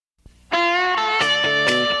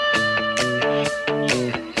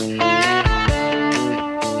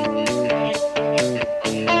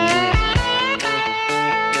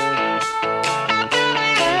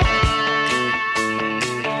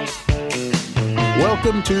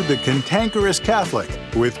Welcome to The Cantankerous Catholic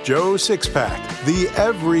with Joe Sixpack, the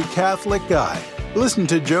every Catholic guy. Listen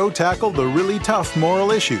to Joe tackle the really tough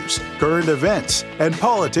moral issues, current events, and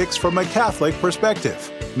politics from a Catholic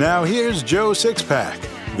perspective. Now here's Joe Sixpack,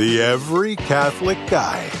 the every Catholic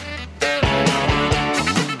guy.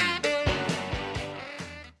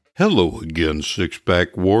 Hello again,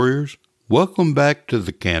 Six-Pack Warriors. Welcome back to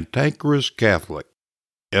The Cantankerous Catholic,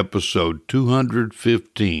 episode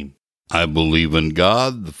 215. I believe in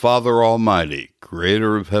God, the Father Almighty,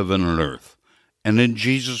 creator of heaven and earth, and in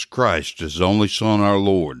Jesus Christ, his only Son, our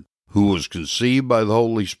Lord, who was conceived by the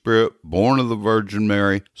Holy Spirit, born of the Virgin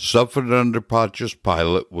Mary, suffered under Pontius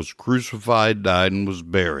Pilate, was crucified, died, and was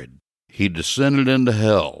buried. He descended into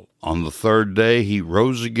hell. On the third day he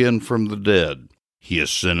rose again from the dead. He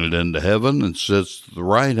ascended into heaven and sits at the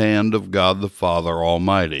right hand of God the Father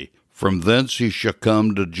Almighty. From thence he shall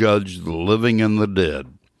come to judge the living and the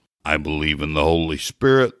dead. I believe in the Holy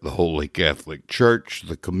Spirit, the Holy Catholic Church,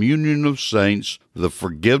 the communion of saints, the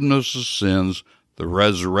forgiveness of sins, the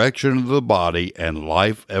resurrection of the body, and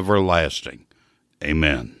life everlasting.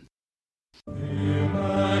 Amen.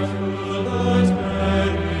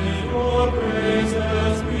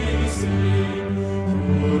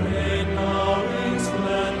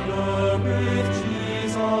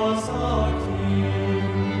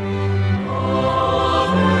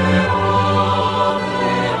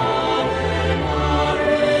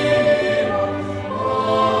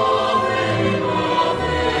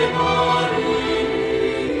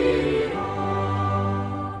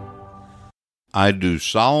 I do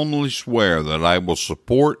solemnly swear that I will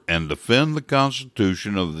support and defend the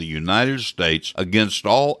Constitution of the United States against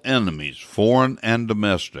all enemies, foreign and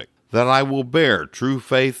domestic, that I will bear true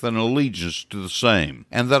faith and allegiance to the same,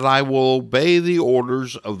 and that I will obey the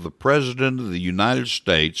orders of the President of the United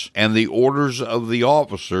States and the orders of the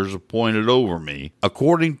officers appointed over me,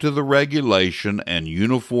 according to the regulation and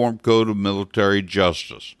Uniform Code of Military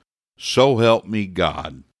Justice. So help me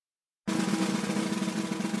God.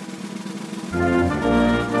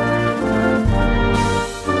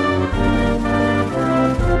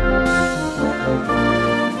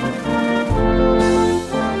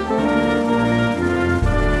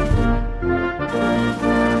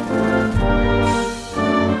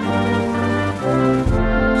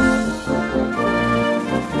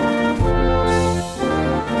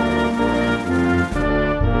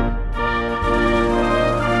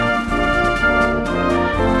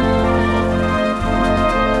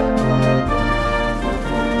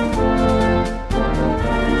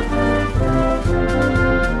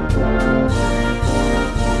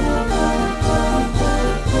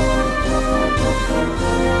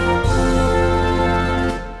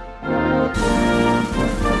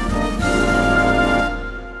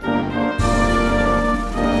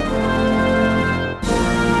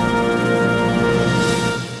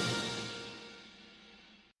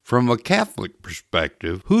 From a Catholic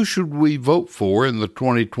perspective, who should we vote for in the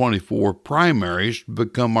 2024 primaries to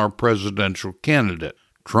become our presidential candidate,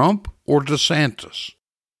 Trump or DeSantis?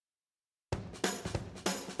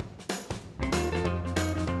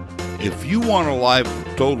 If you want a life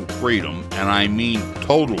of total freedom, and I mean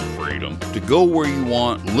total freedom, to go where you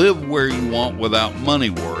want, live where you want without money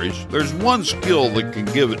worries, there's one skill that can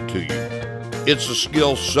give it to you. It's a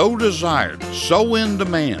skill so desired, so in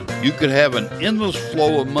demand, you could have an endless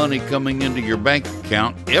flow of money coming into your bank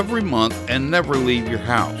account every month and never leave your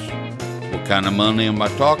house. What kind of money am I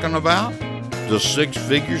talking about? Does six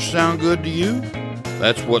figures sound good to you?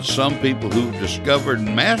 That's what some people who've discovered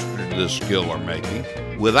and mastered this skill are making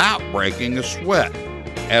without breaking a sweat.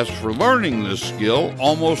 As for learning this skill,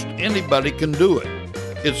 almost anybody can do it.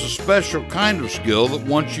 It's a special kind of skill that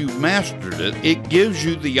once you've mastered it, it gives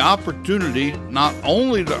you the opportunity not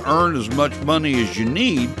only to earn as much money as you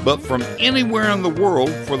need, but from anywhere in the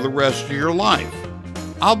world for the rest of your life.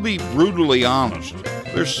 I'll be brutally honest.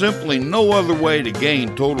 There's simply no other way to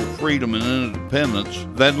gain total freedom and independence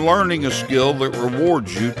than learning a skill that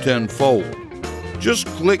rewards you tenfold. Just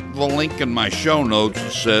click the link in my show notes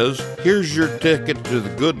that says, "Here's your ticket to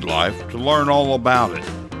the good life," to learn all about it.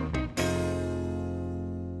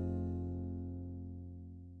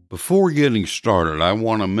 Before getting started, I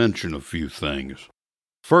want to mention a few things.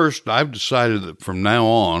 First, I've decided that from now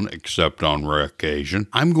on, except on rare occasion,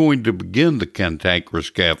 I'm going to begin the Cantankerous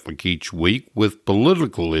Catholic each week with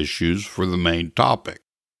political issues for the main topic.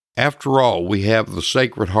 After all, we have the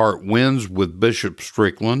Sacred Heart Wins with Bishop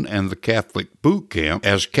Strickland and the Catholic Boot Camp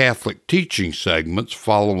as Catholic teaching segments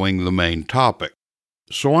following the main topic.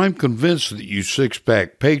 So I'm convinced that you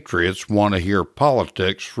six-pack patriots want to hear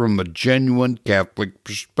politics from a genuine Catholic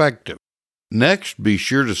perspective. Next, be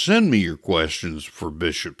sure to send me your questions for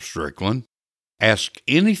Bishop Strickland. Ask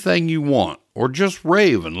anything you want, or just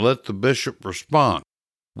rave and let the bishop respond.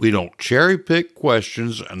 We don't cherry-pick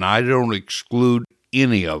questions, and I don't exclude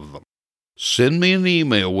any of them. Send me an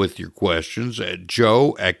email with your questions at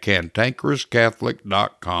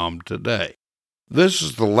joe@cantankerouscatholic.com today. This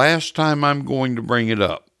is the last time I'm going to bring it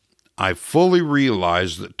up. I fully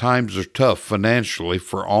realize that times are tough financially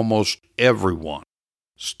for almost everyone.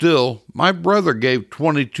 Still, my brother gave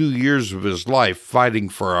 22 years of his life fighting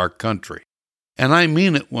for our country. And I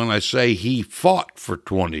mean it when I say he fought for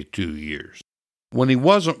 22 years. When he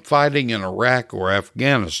wasn't fighting in Iraq or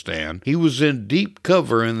Afghanistan, he was in deep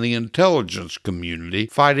cover in the intelligence community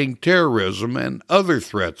fighting terrorism and other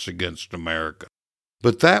threats against America.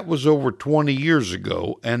 But that was over 20 years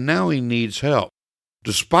ago, and now he needs help.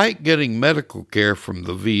 Despite getting medical care from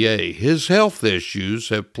the VA, his health issues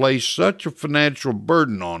have placed such a financial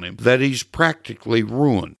burden on him that he's practically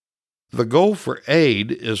ruined. The goal for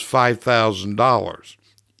aid is $5,000.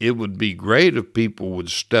 It would be great if people would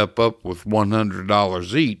step up with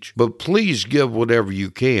 $100 each, but please give whatever you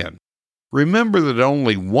can. Remember that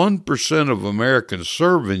only 1% of Americans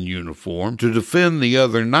serve in uniform to defend the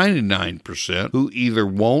other 99% who either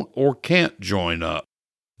won't or can't join up.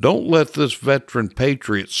 Don't let this veteran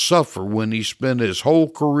patriot suffer when he spent his whole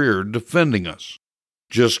career defending us.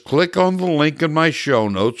 Just click on the link in my show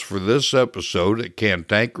notes for this episode at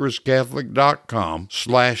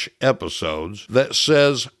cantankerouscatholic.com/episodes that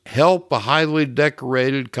says, Help a Highly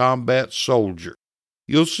Decorated Combat Soldier.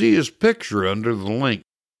 You'll see his picture under the link.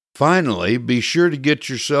 Finally, be sure to get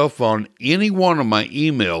yourself on any one of my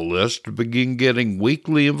email lists to begin getting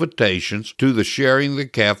weekly invitations to the Sharing the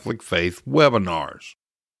Catholic Faith webinars.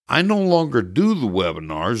 I no longer do the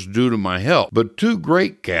webinars due to my health, but two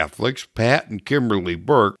great Catholics, Pat and Kimberly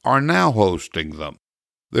Burke, are now hosting them.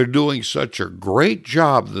 They're doing such a great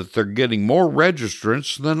job that they're getting more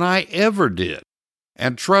registrants than I ever did.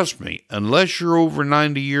 And trust me, unless you're over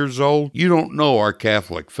 90 years old, you don't know our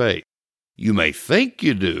Catholic faith. You may think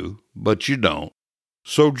you do, but you don't.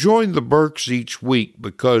 So join the Burkes each week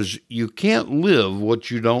because you can't live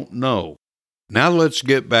what you don't know. Now let's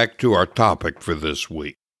get back to our topic for this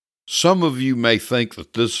week. Some of you may think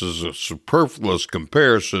that this is a superfluous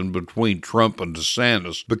comparison between Trump and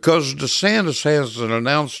DeSantis because DeSantis hasn't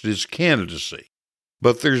announced his candidacy.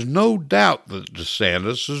 But there's no doubt that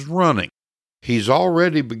DeSantis is running. He's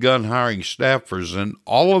already begun hiring staffers in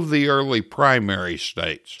all of the early primary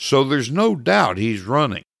states, so there's no doubt he's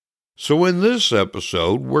running. So in this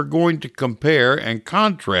episode, we're going to compare and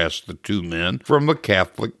contrast the two men from a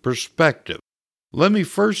Catholic perspective. Let me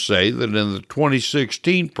first say that in the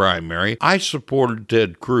 2016 primary, I supported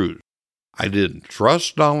Ted Cruz. I didn't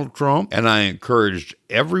trust Donald Trump, and I encouraged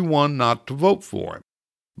everyone not to vote for him.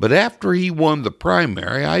 But after he won the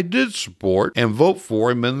primary, I did support and vote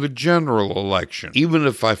for him in the general election, even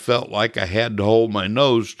if I felt like I had to hold my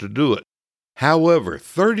nose to do it. However,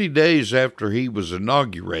 30 days after he was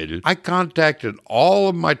inaugurated, I contacted all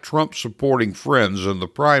of my Trump-supporting friends in the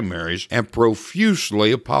primaries and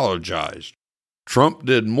profusely apologized. Trump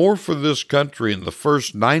did more for this country in the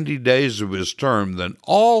first 90 days of his term than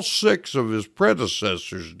all 6 of his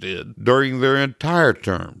predecessors did during their entire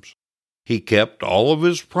terms. He kept all of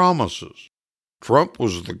his promises. Trump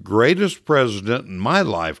was the greatest president in my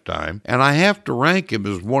lifetime, and I have to rank him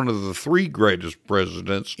as one of the 3 greatest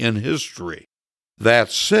presidents in history.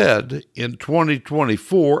 That said, in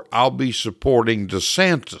 2024, I'll be supporting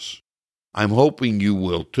DeSantis. I'm hoping you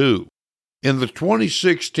will too. In the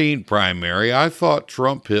 2016 primary, I thought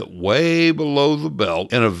Trump hit way below the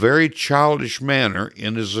belt in a very childish manner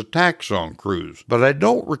in his attacks on Cruz, but I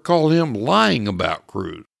don't recall him lying about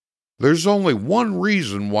Cruz. There's only one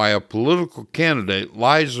reason why a political candidate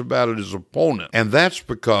lies about his opponent, and that's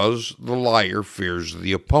because the liar fears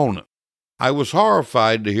the opponent. I was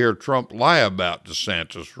horrified to hear Trump lie about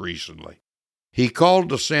DeSantis recently. He called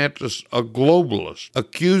DeSantis a globalist,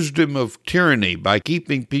 accused him of tyranny by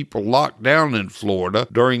keeping people locked down in Florida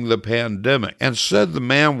during the pandemic, and said the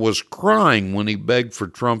man was crying when he begged for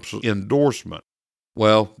Trump's endorsement.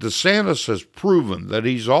 Well, DeSantis has proven that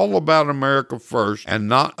he's all about America first and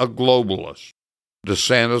not a globalist.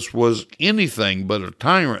 DeSantis was anything but a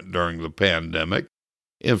tyrant during the pandemic.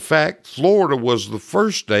 In fact, Florida was the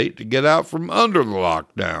first state to get out from under the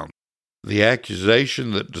lockdown. The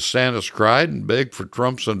accusation that DeSantis cried and begged for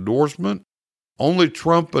Trump's endorsement? Only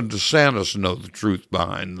Trump and DeSantis know the truth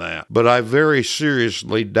behind that, but I very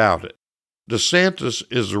seriously doubt it. DeSantis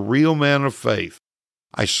is a real man of faith.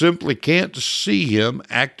 I simply can't see him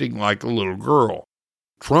acting like a little girl.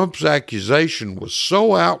 Trump's accusation was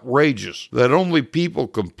so outrageous that only people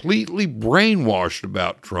completely brainwashed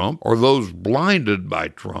about Trump or those blinded by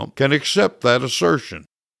Trump can accept that assertion.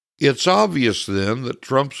 It's obvious then that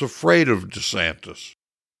Trump's afraid of DeSantis.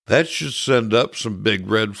 That should send up some big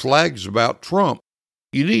red flags about Trump.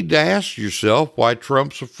 You need to ask yourself why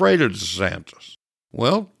Trump's afraid of DeSantis.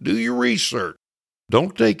 Well, do your research.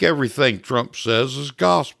 Don't take everything Trump says as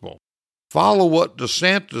gospel. Follow what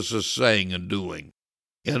DeSantis is saying and doing.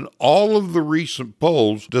 In all of the recent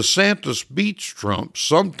polls, DeSantis beats Trump,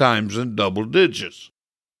 sometimes in double digits.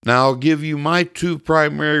 Now, I'll give you my two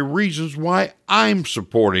primary reasons why I'm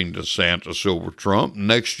supporting DeSantis over Trump in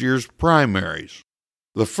next year's primaries.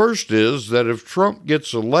 The first is that if Trump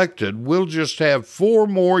gets elected, we'll just have 4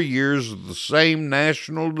 more years of the same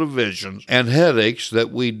national divisions and headaches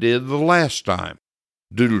that we did the last time.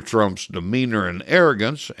 Due to Trump's demeanor and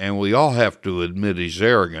arrogance, and we all have to admit he's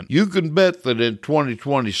arrogant, you can bet that in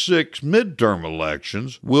 2026 midterm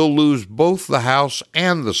elections, we'll lose both the House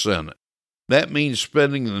and the Senate. That means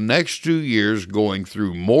spending the next 2 years going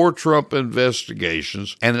through more Trump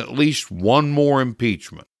investigations and at least one more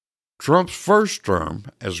impeachment. Trump's first term,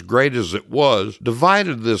 as great as it was,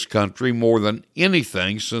 divided this country more than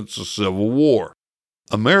anything since the Civil War.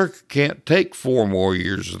 America can't take 4 more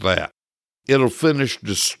years of that. It'll finish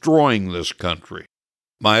destroying this country.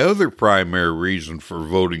 My other primary reason for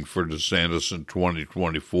voting for DeSantis in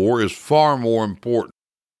 2024 is far more important.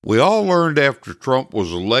 We all learned after Trump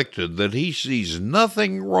was elected that he sees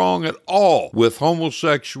nothing wrong at all with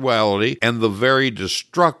homosexuality and the very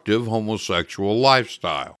destructive homosexual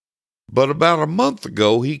lifestyle. But about a month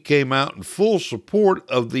ago, he came out in full support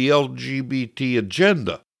of the LGBT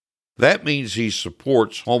agenda. That means he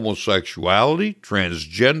supports homosexuality,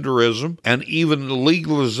 transgenderism, and even the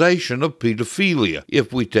legalization of pedophilia,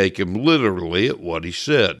 if we take him literally at what he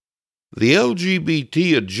said. The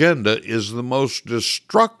LGBT agenda is the most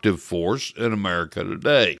destructive force in America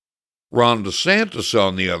today. Ron DeSantis,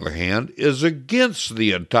 on the other hand, is against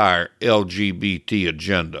the entire LGBT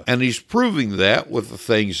agenda, and he's proving that with the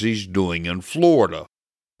things he's doing in Florida.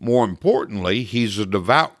 More importantly, he's a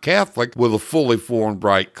devout Catholic with a fully formed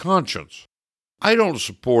right conscience. I don't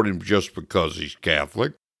support him just because he's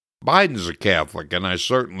Catholic. Biden's a Catholic, and I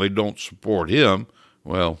certainly don't support him.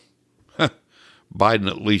 Well, Biden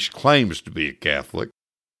at least claims to be a Catholic.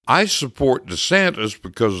 I support DeSantis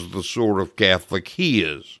because of the sort of Catholic he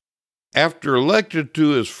is. After elected to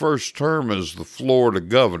his first term as the Florida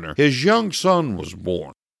governor, his young son was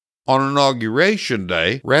born. On Inauguration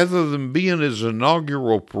Day, rather than be in his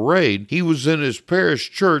inaugural parade, he was in his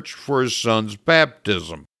parish church for his son's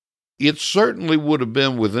baptism. It certainly would have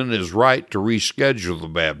been within his right to reschedule the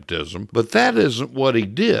baptism, but that isn't what he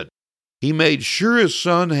did. He made sure his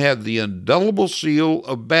son had the indelible seal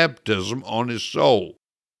of baptism on his soul.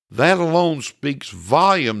 That alone speaks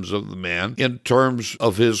volumes of the man in terms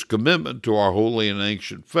of his commitment to our holy and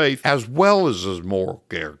ancient faith, as well as his moral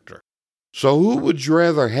character. So who would you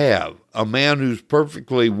rather have? A man who's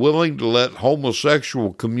perfectly willing to let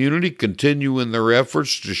homosexual community continue in their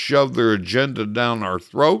efforts to shove their agenda down our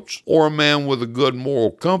throats, or a man with a good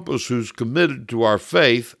moral compass who's committed to our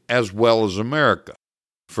faith as well as America?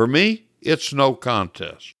 For me, it's no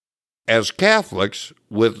contest. As Catholics,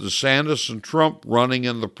 with DeSantis and Trump running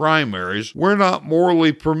in the primaries, we're not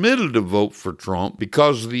morally permitted to vote for Trump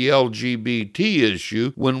because of the LGBT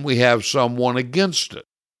issue when we have someone against it.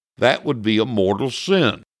 That would be a mortal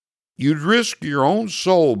sin. You'd risk your own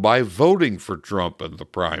soul by voting for Trump in the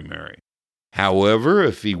primary. However,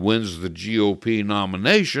 if he wins the GOP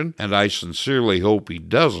nomination, and I sincerely hope he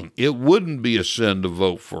doesn't, it wouldn't be a sin to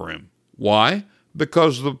vote for him. Why?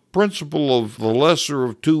 Because the principle of the lesser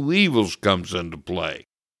of two evils comes into play.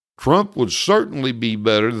 Trump would certainly be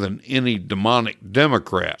better than any demonic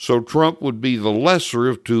Democrat, so Trump would be the lesser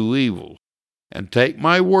of two evils. And take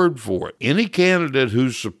my word for it, any candidate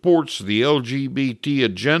who supports the LGBT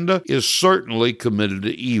agenda is certainly committed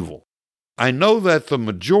to evil. I know that the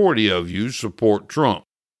majority of you support Trump.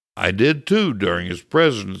 I did too during his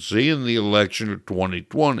presidency in the election of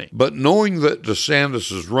 2020. But knowing that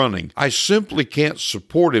DeSantis is running, I simply can't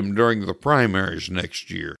support him during the primaries next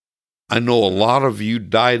year. I know a lot of you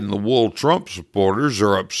dyed-in-the-wool Trump supporters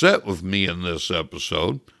are upset with me in this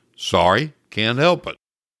episode. Sorry, can't help it.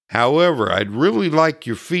 However, I'd really like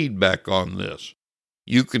your feedback on this.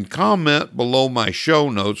 You can comment below my show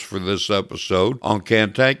notes for this episode on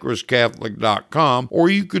cantankerouscatholic.com, or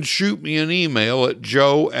you could shoot me an email at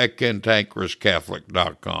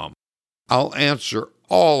joe@cantankerouscatholic.com. I'll answer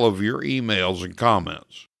all of your emails and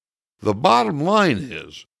comments. The bottom line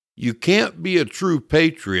is, you can't be a true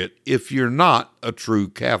patriot if you're not a true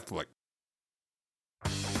Catholic.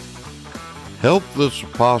 Help this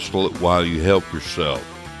apostolate while you help yourself.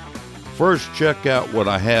 First, check out what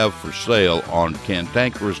I have for sale on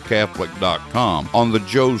cantankerouscatholic.com on the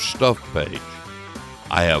Joe's Stuff page.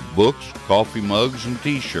 I have books, coffee mugs, and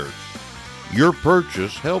t-shirts. Your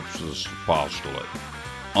purchase helps this apostolate.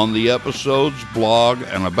 On the episodes, blog,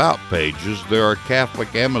 and about pages, there are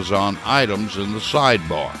Catholic Amazon items in the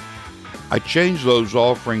sidebar. I change those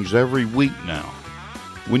offerings every week now.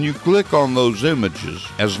 When you click on those images,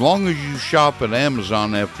 as long as you shop at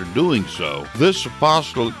Amazon after doing so, this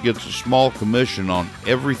apostolate gets a small commission on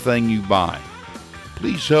everything you buy.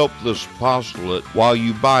 Please help this apostolate while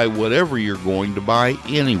you buy whatever you're going to buy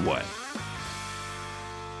anyway.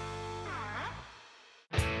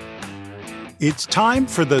 It's time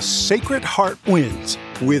for the Sacred Heart Wins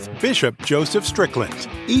with Bishop Joseph Strickland.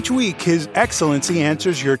 Each week, His Excellency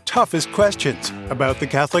answers your toughest questions about the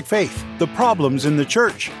Catholic faith, the problems in the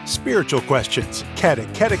Church, spiritual questions,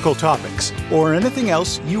 catechetical topics, or anything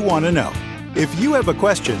else you want to know. If you have a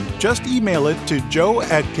question, just email it to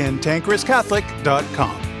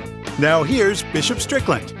joe@cantankerouscatholic.com. Now here's Bishop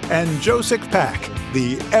Strickland and Joe Sixpack,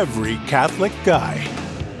 the Every Catholic Guy.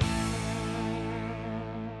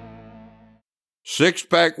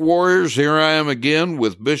 Six-pack warriors, here I am again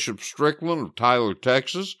with Bishop Strickland of Tyler,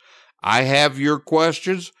 Texas. I have your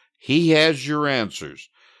questions. He has your answers.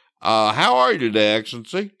 How are you today,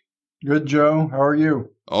 Excellency? Good, Joe. How are you?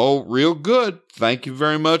 Oh, real good. Thank you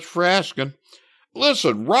very much for asking.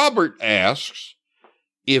 Listen, Robert asks,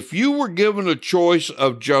 if you were given a choice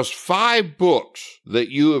of just 5 books that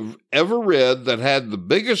you have ever read that had the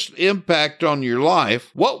biggest impact on your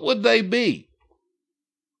life, what would they be?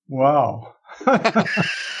 Wow. That's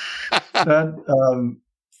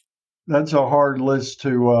a hard list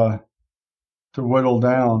to whittle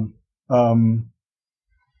down.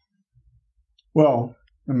 Well,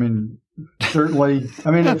 I mean, certainly.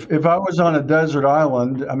 I mean, if I was on a desert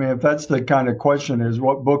island, I mean, if that's the kind of question is,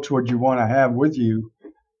 what books would you want to have with you?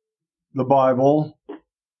 The Bible,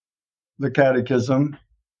 the Catechism,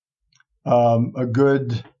 a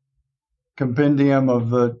good compendium of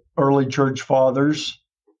the early Church Fathers.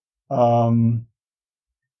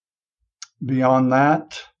 Beyond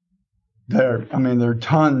that, there are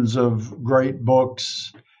tons of great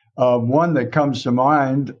books. One that comes to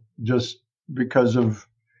mind just because of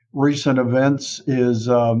recent events is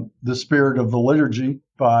The Spirit of the Liturgy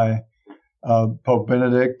by Pope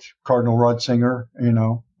Benedict, Cardinal Ratzinger,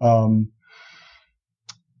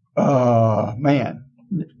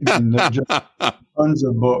 just tons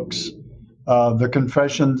of books. The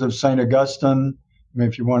Confessions of St. Augustine, I mean,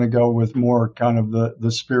 if you want to go with more kind of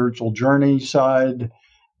the spiritual journey side,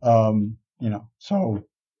 so.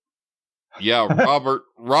 Yeah,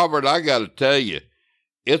 Robert, I got to tell you,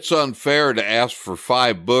 it's unfair to ask for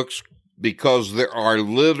 5 books because there are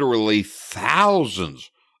literally thousands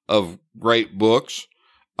of great books,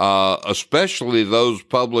 especially those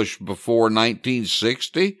published before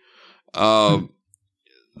 1960. I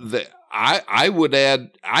would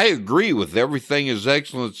add, I agree with everything His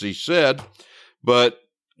Excellency said, but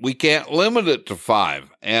we can't limit it to 5.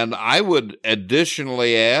 And I would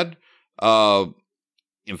additionally add,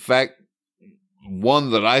 in fact, one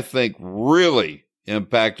that I think really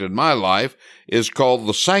impacted my life is called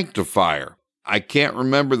The Sanctifier. I can't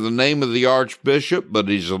remember the name of the archbishop, but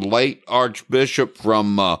he's a late archbishop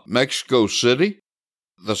from Mexico City.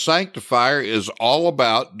 The Sanctifier is all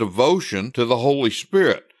about devotion to the Holy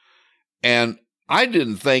Spirit. And I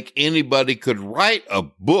didn't think anybody could write a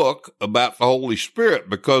book about the Holy Spirit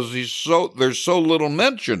because there's so little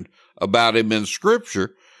mentioned about him in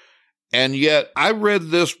Scripture. And yet I read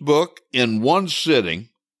this book in one sitting.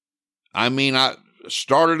 I mean, I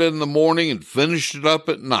started in the morning and finished it up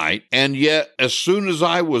at night. And yet as soon as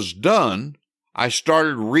I was done, I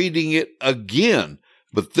started reading it again.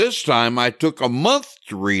 But this time I took a month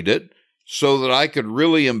to read it so that I could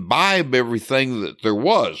really imbibe everything that there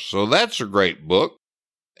was. So that's a great book.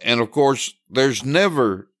 And of course, there's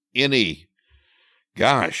never any,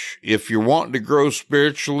 if you're wanting to grow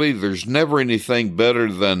spiritually, there's never anything better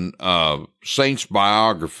than saints'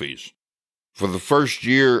 biographies. For the first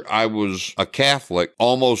year I was a Catholic,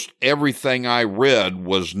 almost everything I read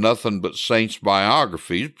was nothing but saints'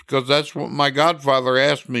 biographies because that's what my godfather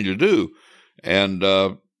asked me to do. And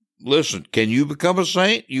listen, can you become a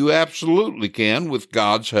saint? You absolutely can with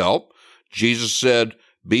God's help. Jesus said,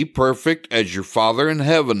 be perfect as your Father in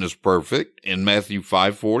heaven is perfect in Matthew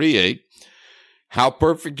 5:48. How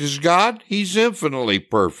perfect is God? He's infinitely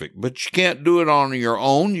perfect, but you can't do it on your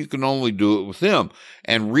own. You can only do it with Him.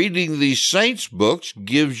 And reading these saints' books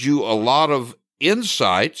gives you a lot of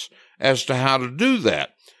insights as to how to do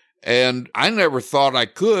that. And I never thought I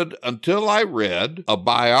could until I read a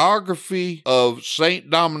biography of St.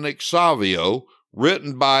 Dominic Savio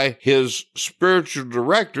written by his spiritual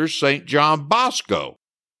director, St. John Bosco.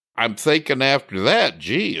 I'm thinking after that,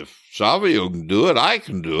 gee, if Savio can do it, I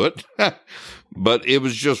can do it. But it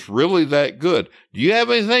was just really that good. Do you have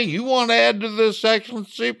anything you want to add to this,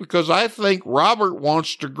 Excellency? Because I think Robert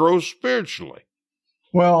wants to grow spiritually.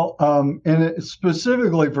 Well, and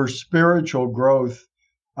specifically for spiritual growth,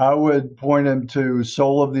 I would point him to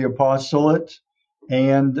Soul of the Apostolate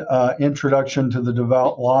and Introduction to the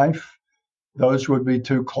Devout Life. Those would be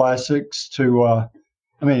two classics to,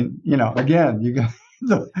 again, you got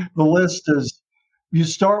the list is, you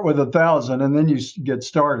start with 1,000 and then you get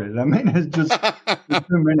started. I mean, it's just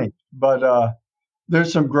too many. But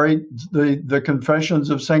there's some great, the Confessions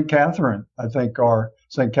of St. Catherine, I think, are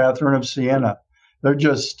St. Catherine of Siena. They're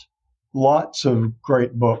just lots of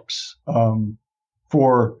great books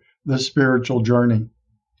for the spiritual journey.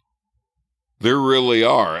 There really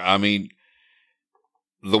are. I mean,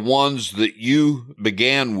 the ones that you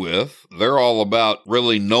began with, they're all about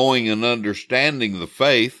really knowing and understanding the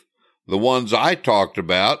faith. The ones I talked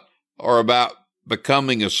about are about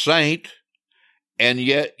becoming a saint, and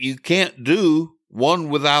yet you can't do one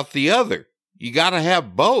without the other. You got to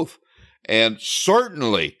have both. And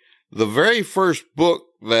certainly the very first book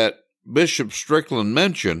that Bishop Strickland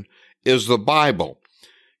mentioned is the Bible.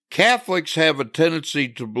 Catholics have a tendency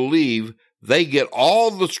to believe they get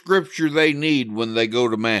all the scripture they need when they go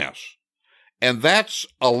to Mass. And that's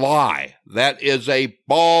a lie. That is a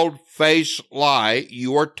bald-faced lie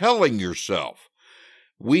you are telling yourself.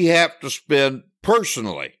 We have to spend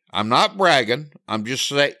personally, I'm not bragging, I'm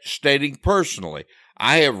just stating personally,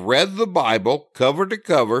 I have read the Bible cover to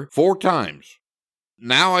cover 4 times.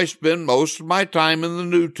 Now I spend most of my time in the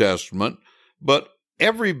New Testament, but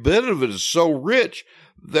every bit of it is so rich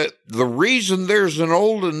that the reason there's an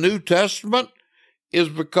Old and New Testament is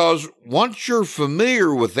because once you're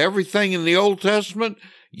familiar with everything in the Old Testament,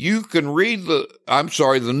 you can read the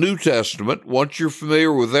New Testament. Once you're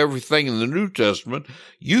familiar with everything in the New Testament,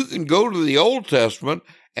 you can go to the Old Testament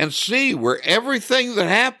and see where everything that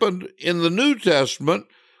happened in the New Testament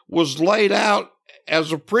was laid out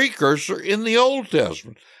as a precursor in the Old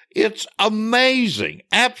Testament. It's amazing,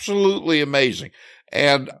 absolutely amazing.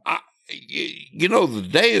 And, the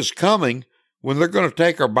day is coming when they're going to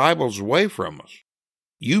take our Bibles away from us.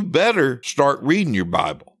 You better start reading your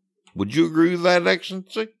Bible. Would you agree with that,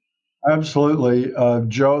 Excellency? Absolutely.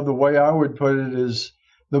 Joe, the way I would put it is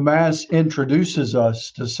the Mass introduces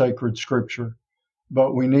us to sacred scripture,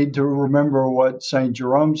 but we need to remember what St.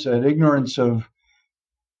 Jerome said, ignorance of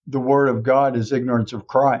the Word of God is ignorance of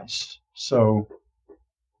Christ. So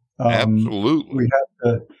absolutely. We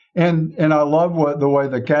have to, and I love the way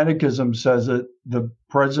the Catechism says it, the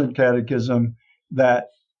present Catechism, that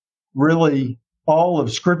really all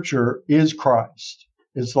of Scripture is Christ.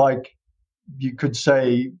 It's like you could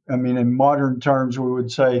say, in modern terms, we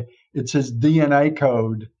would say it's his DNA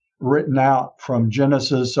code written out from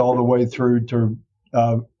Genesis all the way through to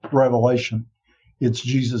Revelation. It's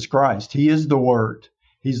Jesus Christ. He is the Word.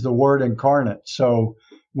 He's the Word incarnate. So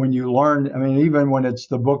when you learn, even when it's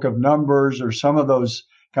the book of Numbers or some of those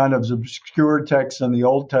kind of obscure texts in the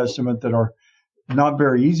Old Testament that are not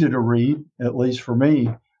very easy to read, at least for me,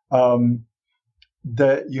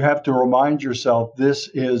 that you have to remind yourself this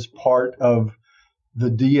is part of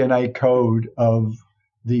the DNA code of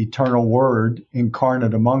the eternal Word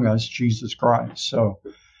incarnate among us, Jesus Christ. So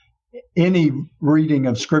any reading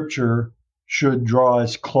of Scripture should draw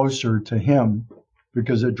us closer to Him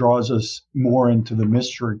because it draws us more into the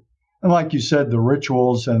mystery. And like you said, the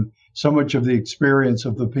rituals and so much of the experience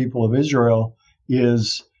of the people of Israel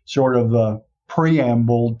is sort of the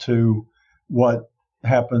preamble to what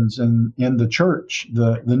happens in the church,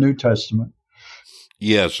 the New Testament.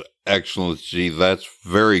 Yes, Excellency, that's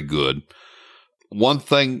very good. One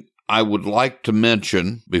thing I would like to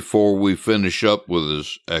mention before we finish up with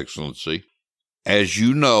His Excellency, as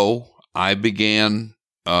you know,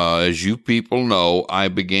 as you people know, I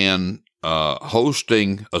began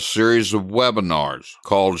hosting a series of webinars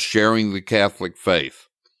called Sharing the Catholic Faith.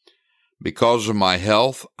 Because of my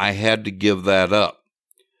health, I had to give that up.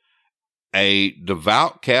 A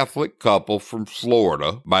devout Catholic couple from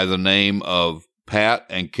Florida by the name of Pat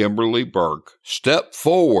and Kimberly Burke stepped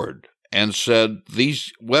forward and said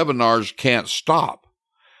these webinars can't stop.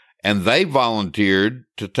 And they volunteered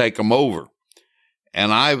to take them over.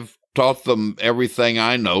 And I've taught them everything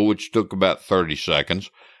I know, which took about 30 seconds.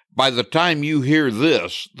 By the time you hear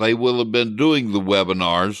this, they will have been doing the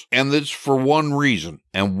webinars, and it's for one reason,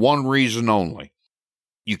 and one reason only.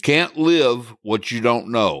 You can't live what you don't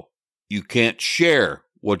know. You can't share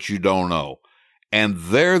what you don't know. And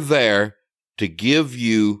they're there to give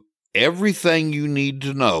you everything you need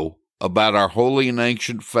to know about our holy and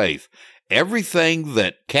ancient faith. Everything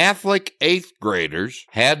that Catholic 8th graders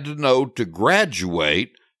had to know to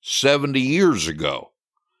graduate 70 years ago.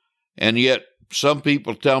 And yet some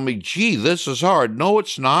people tell me, gee, this is hard. No,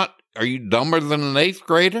 it's not. Are you dumber than an 8th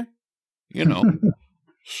grader? You know.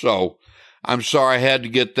 So I'm sorry I had to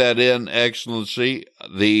get that in, Excellency,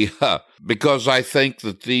 because I think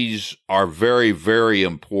that these are very, very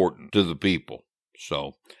important to the people.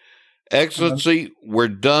 So, Excellency, we're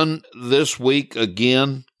done this week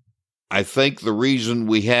again. I think the reason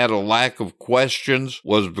we had a lack of questions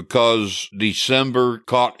was because December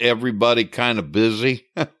caught everybody kind of busy.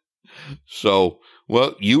 So,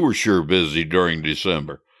 well, you were sure busy during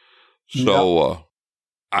December. So,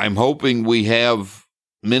 I'm hoping we have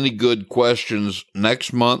many good questions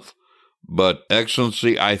next month. But,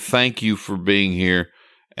 Excellency, I thank you for being here,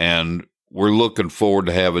 and we're looking forward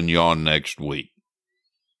to having you on next week.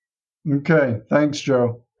 Okay. Thanks,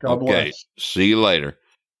 Joe. God bless. See you later.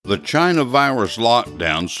 The China virus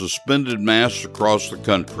lockdown suspended Mass across the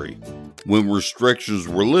country. When restrictions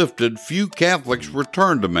were lifted, few Catholics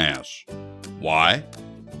returned to Mass. Why?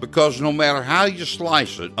 Because no matter how you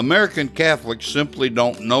slice it, American Catholics simply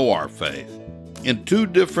don't know our faith. In 2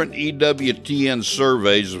 different EWTN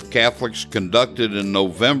surveys of Catholics conducted in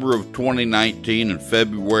November of 2019 and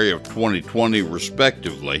February of 2020,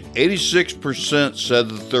 respectively, 86% said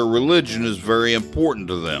that their religion is very important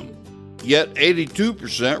to them. Yet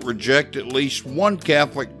 82% reject at least one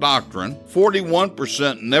Catholic doctrine,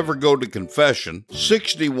 41% never go to confession,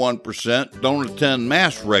 61% don't attend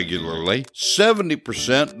Mass regularly,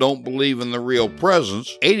 70% don't believe in the real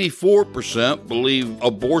presence, 84% believe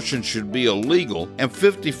abortion should be illegal, and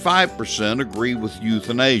 55% agree with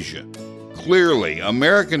euthanasia. Clearly,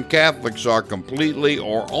 American Catholics are completely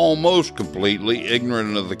or almost completely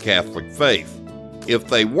ignorant of the Catholic faith. If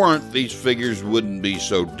they weren't, these figures wouldn't be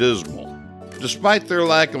so dismal. Despite their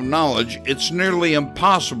lack of knowledge, it's nearly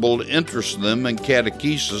impossible to interest them in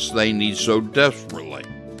catechesis they need so desperately.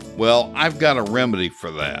 Well, I've got a remedy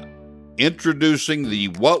for that. Introducing the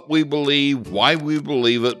What We Believe, Why We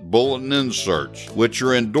Believe It bulletin inserts, which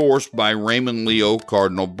are endorsed by Raymond Leo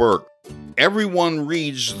Cardinal Burke. Everyone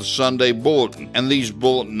reads the Sunday Bulletin, and these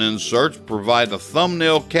bulletin inserts provide a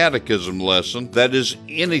thumbnail catechism lesson that is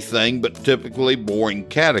anything but typically boring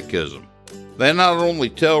catechism. They not only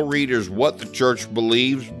tell readers what the Church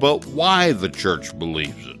believes, but why the Church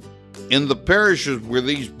believes it. In the parishes where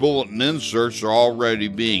these bulletin inserts are already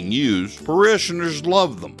being used, parishioners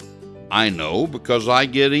love them. I know because I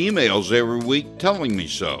get emails every week telling me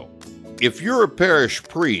so. If you're a parish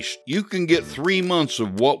priest, you can get 3 months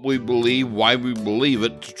of What We Believe, Why We Believe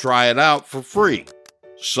It to try it out for free.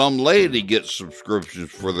 Some laity get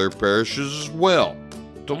subscriptions for their parishes as well.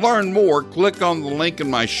 To learn more, click on the link in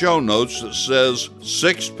my show notes that says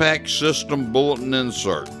 6-Pack System Bulletin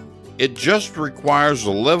Insert. It just requires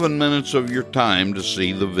 11 minutes of your time to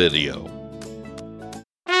see the video.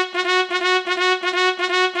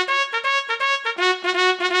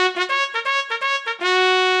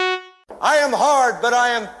 I am hard, but I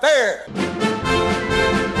am fair.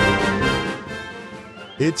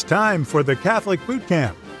 It's time for the Catholic Boot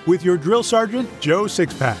Camp with your drill sergeant, Joe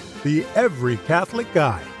Sixpack, the Every Catholic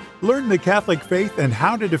Guy. Learn the Catholic faith and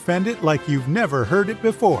how to defend it like you've never heard it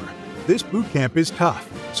before. This boot camp is tough,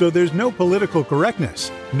 so there's no political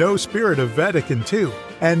correctness, no spirit of Vatican II,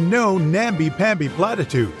 and no namby-pamby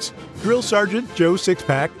platitudes. Drill Sergeant Joe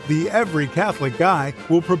Sixpack, the Every Catholic Guy,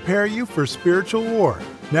 will prepare you for spiritual war.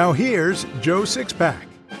 Now here's Joe Sixpack.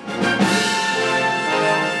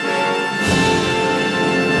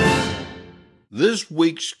 This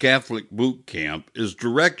week's Catholic Boot Camp is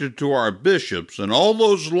directed to our bishops and all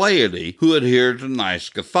those laity who adhere to nice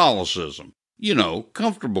Catholicism. You know,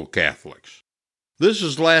 comfortable Catholics. This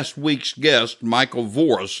is last week's guest, Michael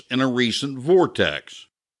Voris, in a recent Vortex.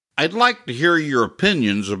 I'd like to hear your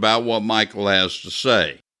opinions about what Michael has to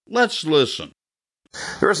say. Let's listen.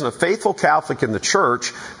 There isn't a faithful Catholic in the church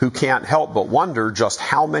who can't help but wonder just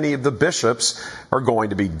how many of the bishops are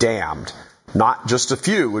going to be damned. Not just a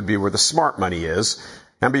few would be where the smart money is.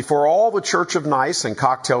 And before all the Church of Nice and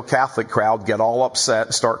cocktail Catholic crowd get all upset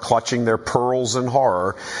and start clutching their pearls in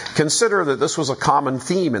horror, consider that this was a common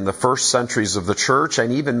theme in the first centuries of the church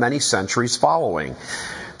and even many centuries following.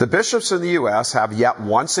 The bishops in the U.S. have yet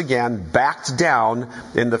once again backed down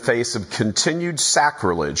in the face of continued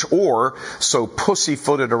sacrilege, or so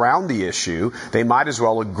pussyfooted around the issue, they might as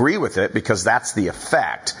well agree with it because that's the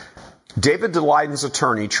effect. David Delyden's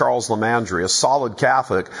attorney, Charles Lamandry, a solid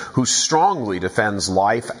Catholic who strongly defends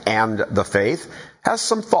life and the faith, has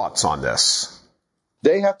some thoughts on this.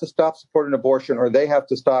 They have to stop supporting abortion, or they have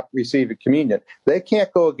to stop receiving communion. They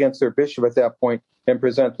can't go against their bishop at that point and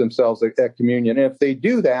present themselves at communion. And if they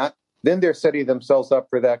do that, then they're setting themselves up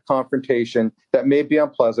for that confrontation that may be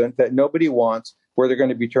unpleasant, that nobody wants, where they're going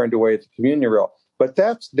to be turned away at the communion rail. But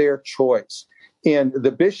that's their choice. And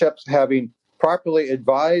the bishops, having properly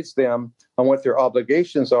advised them on what their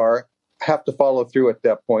obligations are, have to follow through at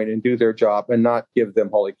that point and do their job and not give them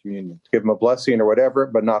Holy Communion. Give them a blessing or whatever,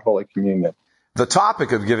 but not Holy Communion. The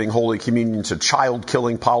topic of giving Holy Communion to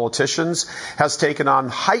child-killing politicians has taken on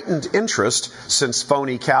heightened interest since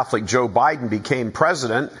phony Catholic Joe Biden became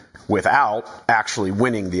president without actually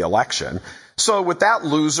winning the election. So with that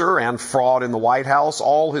loser and fraud in the White House,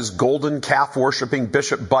 all his golden calf-worshipping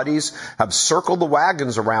bishop buddies have circled the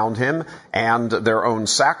wagons around him and their own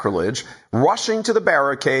sacrilege, rushing to the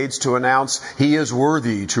barricades to announce he is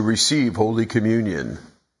worthy to receive Holy Communion.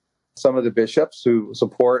 Some of the bishops who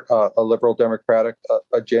support a liberal democratic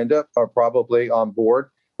agenda are probably on board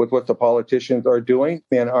with what the politicians are doing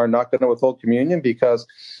and are not going to withhold communion because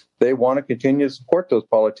they want to continue to support those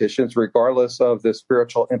politicians regardless of the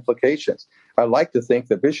spiritual implications. I like to think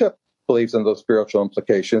the bishop believes in those spiritual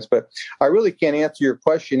implications, but I really can't answer your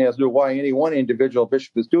question as to why any one individual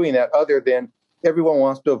bishop is doing that, other than everyone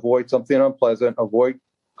wants to avoid something unpleasant, avoid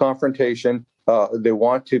confrontation. They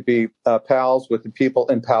want to be pals with the people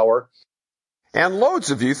in power. And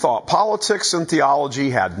loads of you thought politics and theology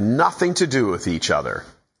had nothing to do with each other.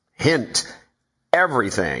 Hint,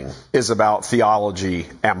 everything is about theology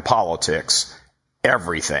and politics.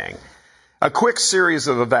 Everything. A quick series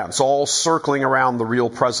of events, all circling around the real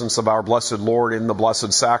presence of our blessed Lord in the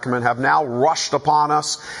Blessed Sacrament, have now rushed upon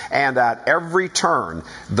us, and at every turn,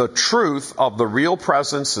 the truth of the real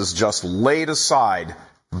presence is just laid aside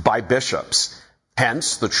by bishops.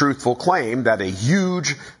 Hence, the truthful claim that a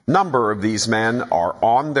huge number of these men are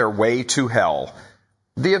on their way to hell.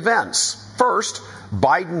 The events. First,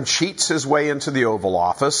 Biden cheats his way into the Oval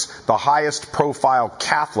Office, the highest profile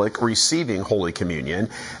Catholic receiving Holy Communion.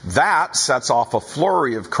 That sets off a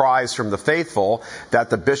flurry of cries from the faithful that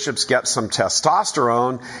the bishops get some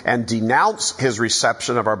testosterone and denounce his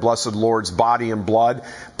reception of our blessed Lord's body and blood,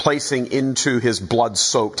 placing into his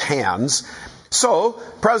blood-soaked hands. So,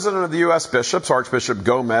 President of the U.S. Bishops, Archbishop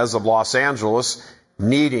Gomez of Los Angeles,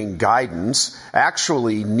 needing guidance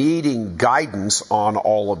on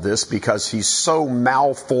all of this because he's so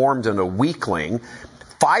malformed and a weakling,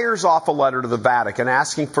 fires off a letter to the Vatican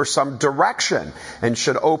asking for some direction and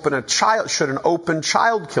should an open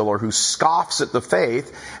child killer who scoffs at the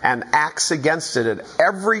faith and acts against it at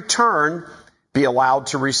every turn be allowed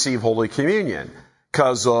to receive Holy Communion?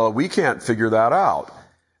 Because we can't figure that out.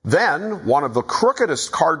 Then, one of the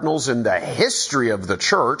crookedest cardinals in the history of the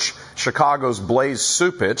church, Chicago's Blaise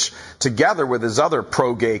Supich, together with his other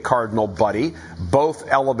pro-gay cardinal buddy, both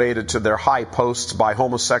elevated to their high posts by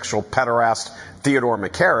homosexual pederast Theodore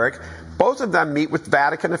McCarrick, both of them meet with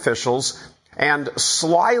Vatican officials and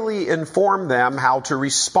slyly inform them how to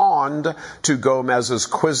respond to Gomez's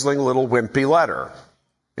quisling little wimpy letter.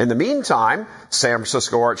 In the meantime, San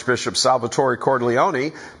Francisco Archbishop Salvatore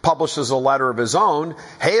Cordileone publishes a letter of his own,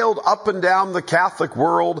 hailed up and down the Catholic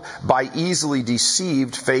world by easily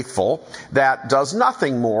deceived faithful, that does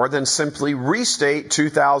nothing more than simply restate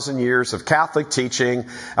 2,000 years of Catholic teaching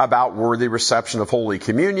about worthy reception of Holy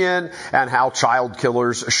Communion and how child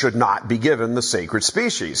killers should not be given the sacred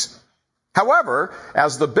species. However,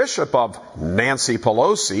 as the bishop of Nancy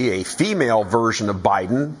Pelosi, a female version of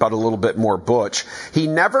Biden, but a little bit more butch, he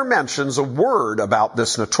never mentions a word about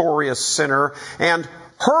this notorious sinner and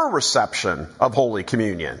her reception of Holy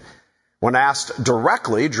Communion. When asked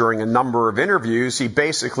directly during a number of interviews, he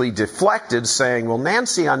basically deflected, saying, well,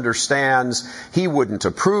 Nancy understands he wouldn't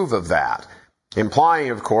approve of that,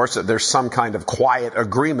 implying, of course, that there's some kind of quiet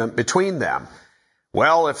agreement between them.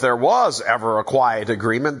 Well, if there was ever a quiet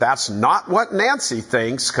agreement, that's not what Nancy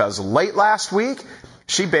thinks, because late last week,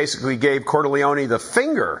 she basically gave Cordileone the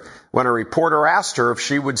finger when a reporter asked her if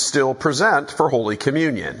she would still present for Holy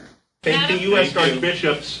Communion. The U.S.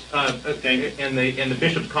 Archbishops and the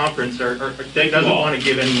Bishops' Conference doesn't want to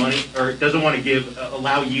give any money, or doesn't want to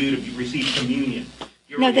allow you to receive communion.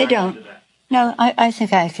 No, they don't. No, I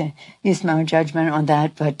think I can use my own judgment on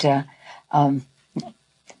that, but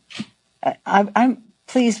I'm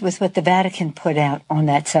pleased with what the Vatican put out on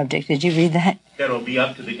that subject. Did you read that? That'll be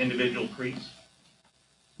up to the individual priests?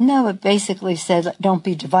 No, it basically said don't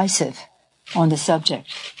be divisive on the subject.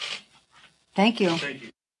 Thank you. Thank you.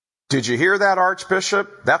 Did you hear that,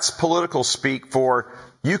 Archbishop? That's political speak for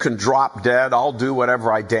You can drop dead. I'll do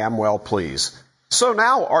whatever I damn well please. So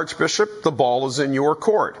now, Archbishop, the ball is in your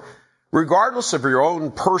court. Regardless of your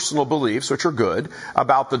own personal beliefs, which are good,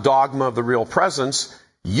 about the dogma of the real presence,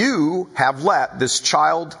 you have let this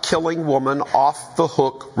child-killing woman off the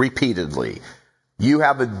hook repeatedly. You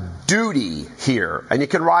have a duty here, and you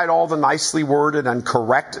can write all the nicely worded and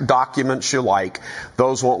correct documents you like.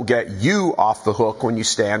 Those won't get you off the hook when you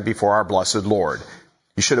stand before our blessed Lord.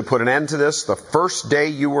 You should have put an end to this the first day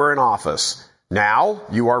you were in office. Now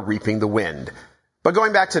you are reaping the wind. But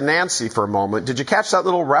going back to Nancy for a moment, did you catch that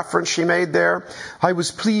little reference she made there? I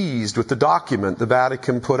was pleased with the document the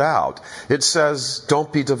Vatican put out. It says,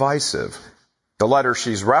 don't be divisive. The letter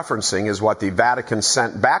she's referencing is what the Vatican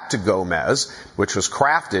sent back to Gomez, which was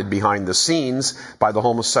crafted behind the scenes by the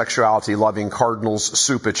homosexuality-loving Cardinals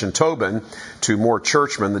Cupich and Tobin to more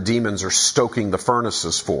churchmen the demons are stoking the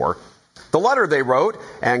furnaces for. The letter they wrote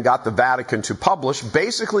and got the Vatican to publish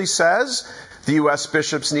basically says the U.S.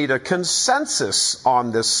 bishops need a consensus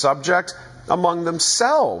on this subject among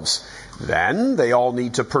themselves. Then they all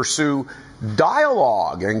need to pursue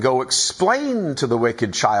dialogue and go explain to the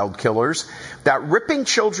wicked child killers that ripping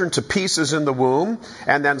children to pieces in the womb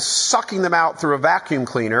and then sucking them out through a vacuum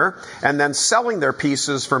cleaner and then selling their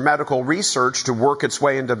pieces for medical research to work its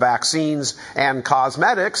way into vaccines and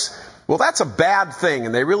cosmetics, well, that's a bad thing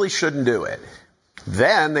and they really shouldn't do it.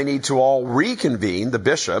 Then they need to all reconvene, the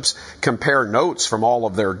bishops, compare notes from all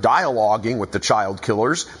of their dialoguing with the child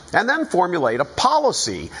killers, and then formulate a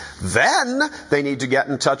policy. Then they need to get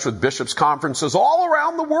in touch with bishops' conferences all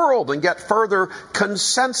around the world and get further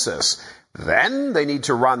consensus. Then they need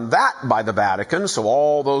to run that by the Vatican so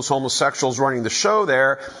all those homosexuals running the show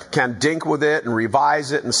there can dink with it and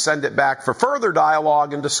revise it and send it back for further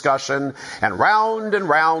dialogue and discussion, and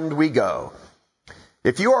round we go.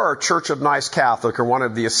 If you are a Church of Nice Catholic or one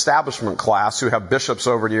of the establishment class who have bishops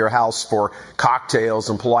over to your house for cocktails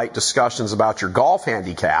and polite discussions about your golf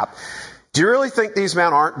handicap, do you really think these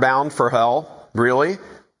men aren't bound for hell? Really?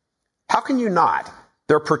 How can you not?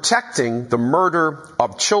 They're protecting the murder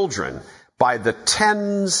of children by the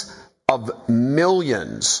tens of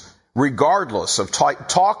millions, regardless of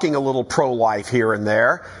talking a little pro-life here and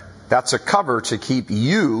there. That's a cover to keep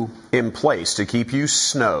you in place, to keep you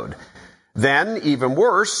snowed. Then, even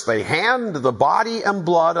worse, they hand the body and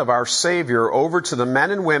blood of our Savior over to the men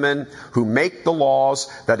and women who make the laws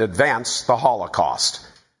that advance the Holocaust.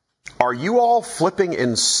 Are you all flipping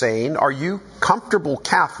insane? Are you comfortable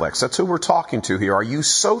Catholics? That's who we're talking to here. Are you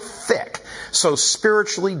so thick, so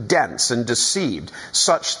spiritually dense and deceived,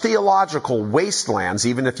 such theological wastelands,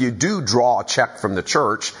 even if you do draw a check from the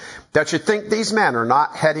church, that you think these men are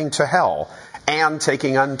not heading to hell and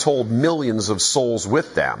taking untold millions of souls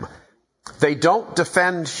with them? They don't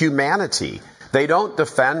defend humanity. They don't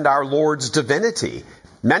defend our Lord's divinity.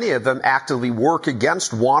 Many of them actively work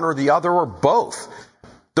against one or the other or both.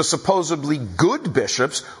 The supposedly good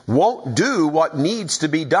bishops won't do what needs to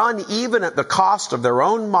be done, even at the cost of their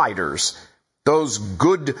own miters. Those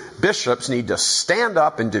good bishops need to stand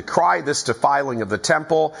up and decry this defiling of the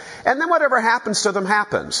temple, and then whatever happens to them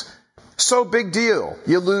happens. So big deal.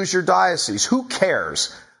 You lose your diocese. Who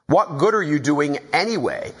cares? What good are you doing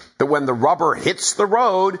anyway, that when the rubber hits the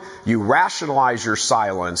road, you rationalize your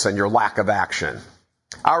silence and your lack of action?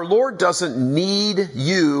 Our Lord doesn't need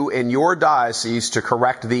you in your diocese to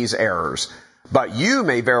correct these errors, but you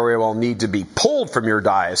may very well need to be pulled from your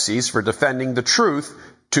diocese for defending the truth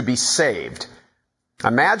to be saved.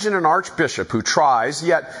 Imagine an archbishop who tries,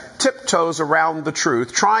 yet tiptoes around the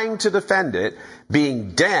truth, trying to defend it,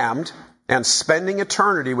 being damned and spending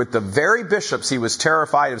eternity with the very bishops he was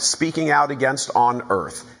terrified of speaking out against on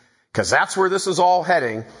earth. Because that's where this is all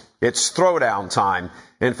heading. It's throwdown time.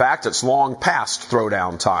 In fact, it's long past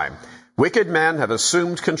throwdown time. Wicked men have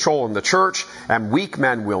assumed control in the church, and weak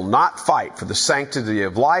men will not fight for the sanctity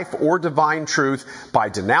of life or divine truth by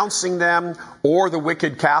denouncing them or the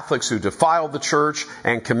wicked Catholics who defile the church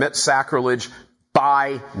and commit sacrilege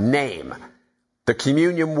by name. The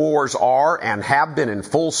communion wars are and have been in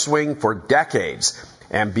full swing for decades,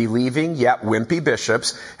 and believing yet wimpy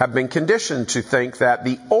bishops have been conditioned to think that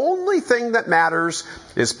the only thing that matters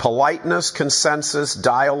is politeness, consensus,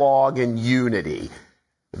 dialogue, and unity.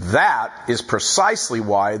 That is precisely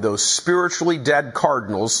why those spiritually dead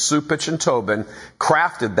cardinals, Cupich and Tobin,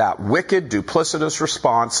 crafted that wicked, duplicitous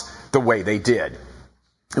response the way they did.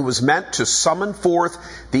 It was meant to summon forth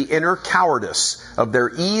the inner cowardice of their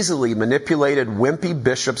easily manipulated wimpy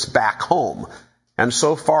bishops back home. And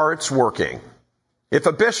so far it's working. If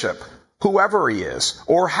a bishop, whoever he is,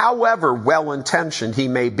 or however well-intentioned he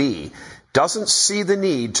may be, doesn't see the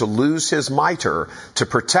need to lose his mitre to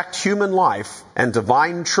protect human life and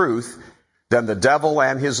divine truth, then the devil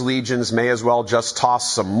and his legions may as well just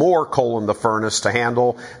toss some more coal in the furnace to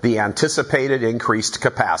handle the anticipated increased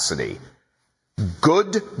capacity.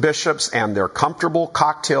 Good bishops and their comfortable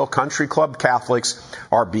cocktail country club Catholics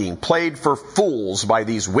are being played for fools by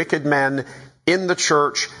these wicked men in the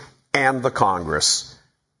church and the Congress.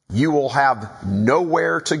 You will have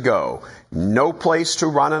nowhere to go, no place to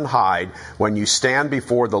run and hide when you stand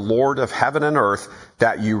before the Lord of heaven and earth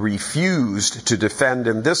that you refused to defend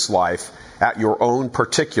in this life at your own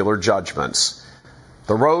particular judgments.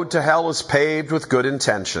 The road to hell is paved with good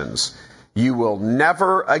intentions. You will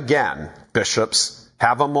never again, bishops,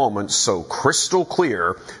 have a moment so crystal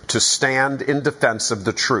clear to stand in defense of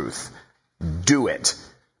the truth. Do it.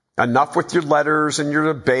 Enough with your letters and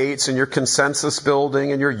your debates and your consensus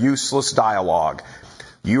building and your useless dialogue.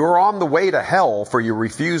 You are on the way to hell for your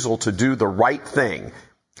refusal to do the right thing.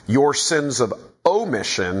 Your sins of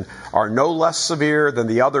omission are no less severe than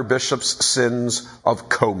the other bishops' sins of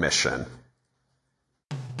commission.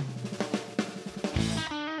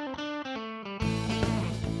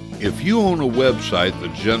 If you own a website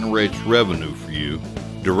that generates revenue for you,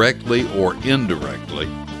 directly or indirectly,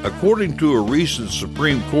 according to a recent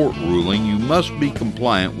Supreme Court ruling, you must be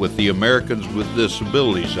compliant with the Americans with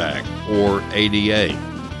Disabilities Act, or ADA.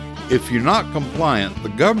 If you're not compliant, the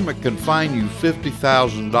government can fine you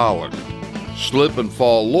 $50,000. Slip and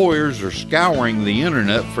fall lawyers are scouring the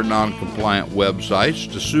internet for non-compliant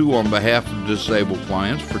websites to sue on behalf of disabled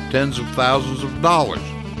clients for tens of thousands of dollars.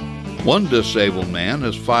 One disabled man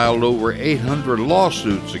has filed over 800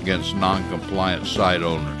 lawsuits against non-compliant site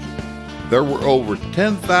owners. There were over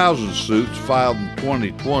 10,000 suits filed in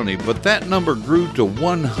 2020, but that number grew to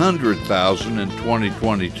 100,000 in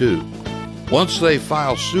 2022. Once they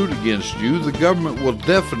file suit against you, the government will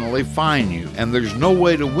definitely fine you, and there's no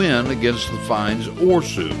way to win against the fines or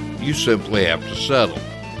suit. You simply have to settle.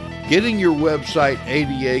 Getting your website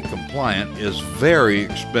ADA compliant is very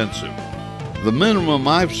expensive. The minimum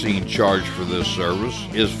I've seen charged for this service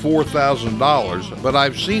is $4,000, but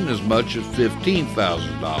I've seen as much as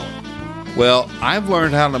 $15,000. Well, I've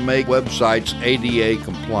learned how to make websites ADA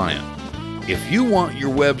compliant. If you want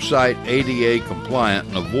your website ADA compliant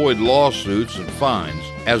and avoid lawsuits and fines,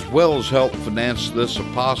 as well as help finance this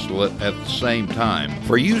apostolate at the same time,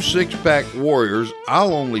 for you six-pack warriors,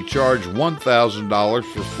 I'll only charge $1,000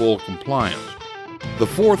 for full compliance. The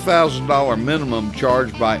 $4,000 minimum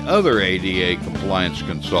charged by other ADA compliance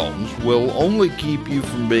consultants will only keep you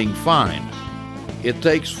from being fined. It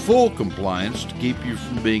takes full compliance to keep you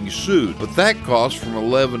from being sued, but that costs from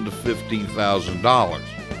 $11,000 to $15,000.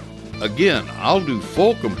 Again, I'll do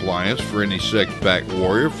full compliance for any six-pack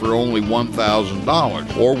warrior for only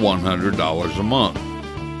 $1,000 or $100 a month.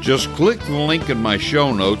 Just click the link in my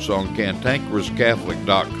show notes on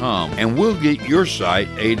cantankerouscatholic.com and we'll get your site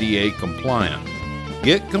ADA compliant.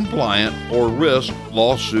 Get compliant or risk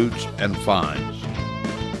lawsuits and fines.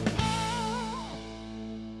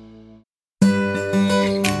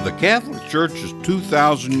 The Catholic Church is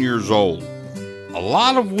 2,000 years old. A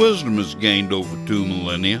lot of wisdom is gained over 2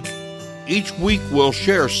 millennia. Each week we'll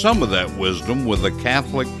share some of that wisdom with a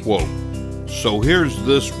Catholic quote. So here's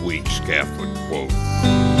this week's Catholic quote.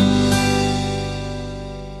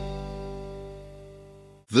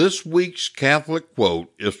 This week's Catholic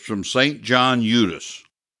quote is from St. John Eudes.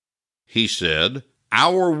 He said,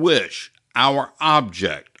 "Our wish, our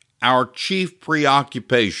object, our chief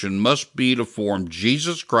preoccupation must be to form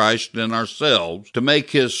Jesus Christ in ourselves, to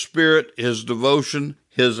make His spirit, His devotion,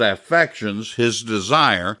 His affections, His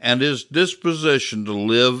desire, and His disposition to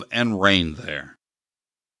live and reign there."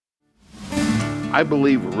 I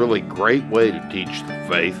believe a really great way to teach the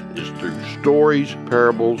faith is through stories,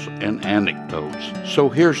 parables, and anecdotes. So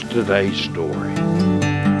here's today's story.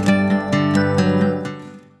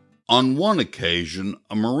 On one occasion,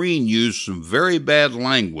 a Marine used some very bad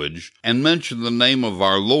language and mentioned the name of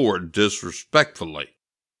our Lord disrespectfully.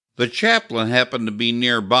 The chaplain happened to be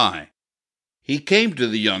nearby. He came to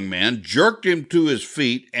the young man, jerked him to his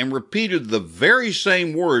feet, and repeated the very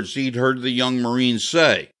same words he'd heard the young Marine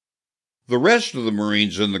say. The rest of the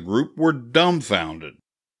Marines in the group were dumbfounded.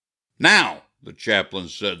 "Now," the chaplain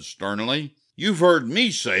said sternly, "you've heard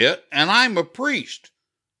me say it, and I'm a priest.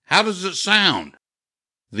 How does it sound?"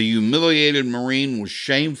 The humiliated Marine was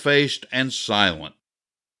shamefaced and silent.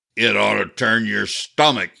 "It ought to turn your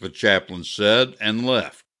stomach," the chaplain said, and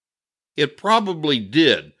left. It probably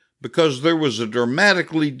did, because there was a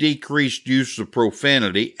dramatically decreased use of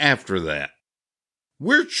profanity after that.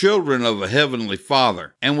 We're children of a Heavenly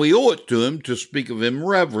Father, and we owe it to Him to speak of Him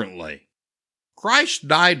reverently. Christ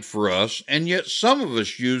died for us, and yet some of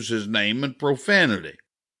us use his name in profanity.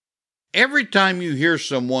 Every time you hear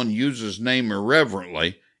someone use his name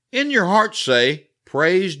irreverently, in your heart say,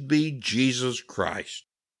 "Praised be Jesus Christ."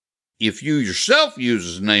 If you yourself use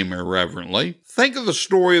his name irreverently, think of the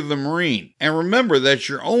story of the Marine, and remember that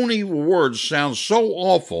your own evil words sound so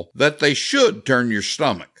awful that they should turn your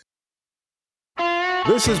stomach.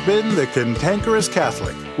 This has been The Cantankerous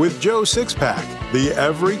Catholic with Joe Sixpack, the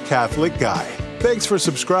Every Catholic Guy. Thanks for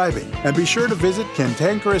subscribing, and be sure to visit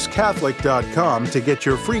cantankerouscatholic.com to get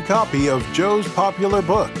your free copy of Joe's popular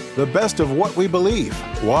book, The Best of What We Believe,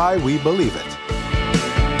 Why We Believe It.